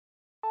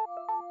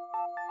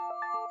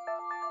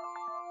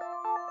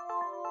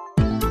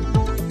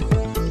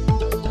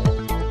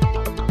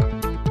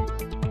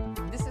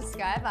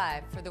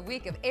Vibe for the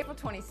week of April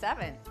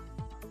 27th.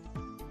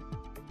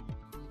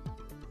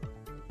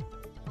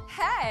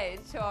 Hey,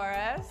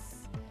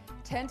 Taurus!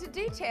 Tend to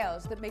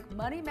details that make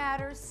money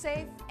matters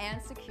safe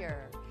and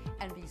secure,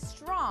 and be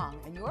strong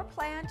in your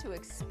plan to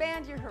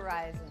expand your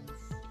horizons.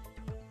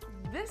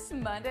 This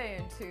Monday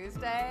and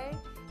Tuesday,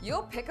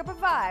 you'll pick up a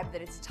vibe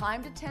that it's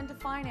time to tend to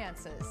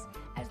finances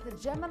as the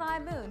Gemini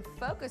moon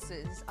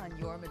focuses on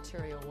your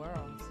material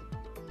world.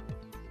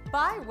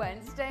 By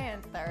Wednesday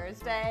and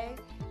Thursday,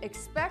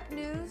 expect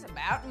news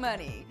about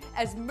money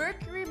as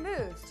Mercury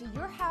moves to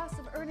your house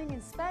of earning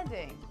and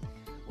spending.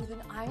 With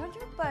an eye on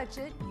your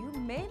budget, you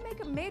may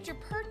make a major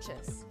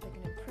purchase that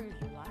can improve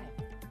your life.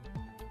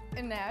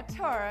 And now,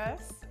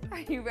 Taurus, are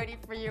you ready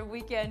for your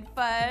weekend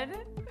fun?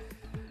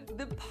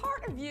 The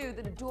part of you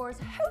that adores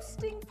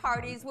hosting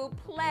parties will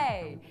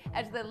play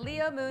as the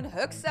Leo moon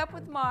hooks up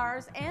with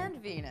Mars and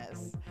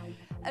Venus.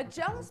 A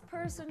jealous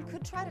person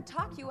could try to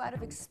talk you out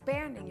of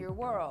expanding your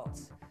world.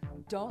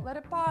 Don't let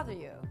it bother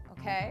you,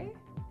 okay?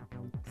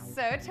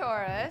 So,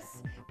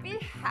 Taurus, be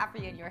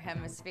happy in your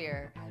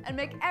hemisphere and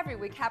make every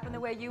week happen the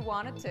way you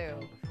want it to.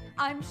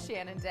 I'm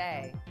Shannon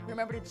Day.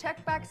 Remember to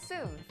check back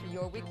soon for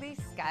your weekly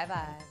Sky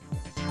Vibe.